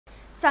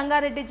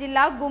సంగారెడ్డి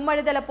జిల్లా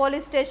గుమ్మడిదల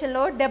పోలీస్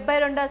స్టేషన్లో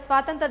 72వ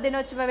స్వాతంత్ర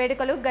దినోత్సవ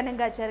వేడుకలు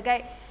ఘనంగా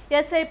జరిగాయి.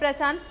 ఎస్ఐ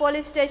ప్రశాంత్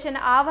పోలీస్ స్టేషన్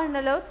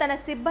ఆవరణలో తన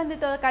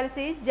సిబ్బందితో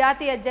కలిసి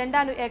జాతీయ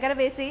జెండాను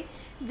ఎగరవేసి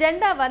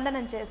జెండా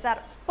వందనం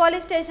చేశారు.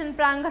 పోలీస్ స్టేషన్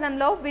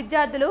ప్రాంగణంలో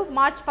విద్యార్థులు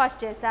మార్చ్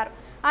పాస్ట్ చేశారు.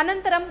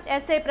 అనంతరం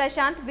ఎస్ఐ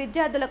ప్రశాంత్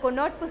విద్యార్థులకు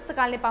నోట్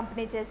పుస్తకాల్ని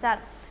పంపిణీ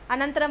చేశారు.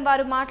 అనంతరం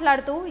వారు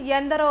మాట్లాడుతూ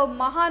ఎందరో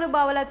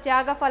మహానుభావుల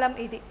త్యాగఫలం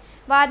ఇది,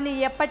 వారిని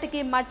ఎప్పటికీ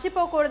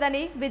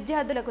మర్చిపోకూడదని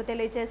విద్యార్థులకు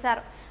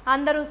తెలియజేశారు.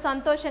 అందరూ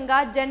సంతోషంగా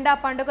జెండా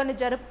పండుగను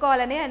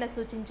జరుపుకోవాలని ఆయన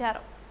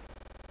సూచించారు.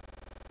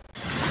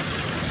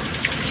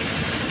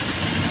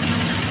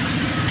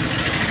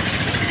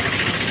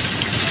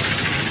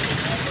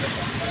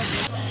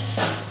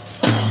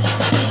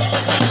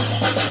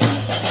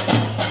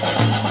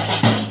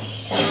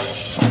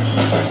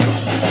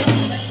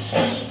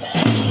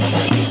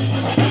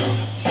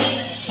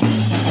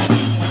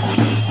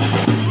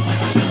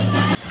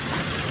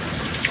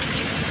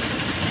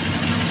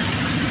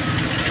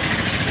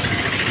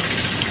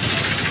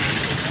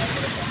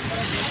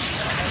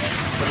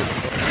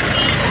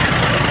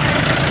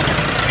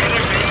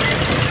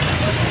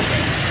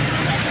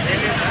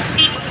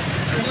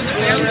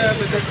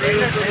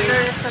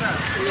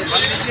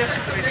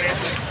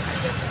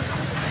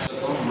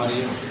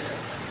 మరియు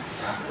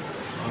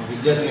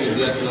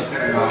విద్యార్థులకు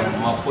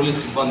మా పోలీస్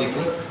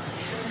సిబ్బందికి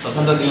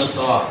స్వతంత్ర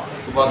దినోత్సవ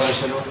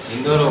శుభాకాంక్షలు.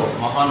 ఎందరో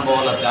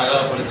మహానుభావుల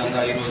త్యాగాల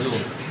ఫలితంగా ఈరోజు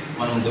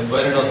మనం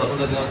 72వ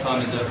స్వతంత్ర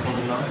దినోత్సవాన్ని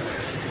జరుపుకుంటున్నాం.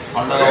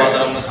 పండుగ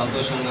వాతావరణంలో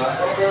సంతోషంగా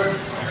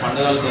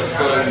పండుగలు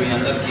జరుపుకోవాలని మీ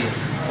అందరికీ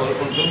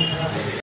కోరుకుంటూ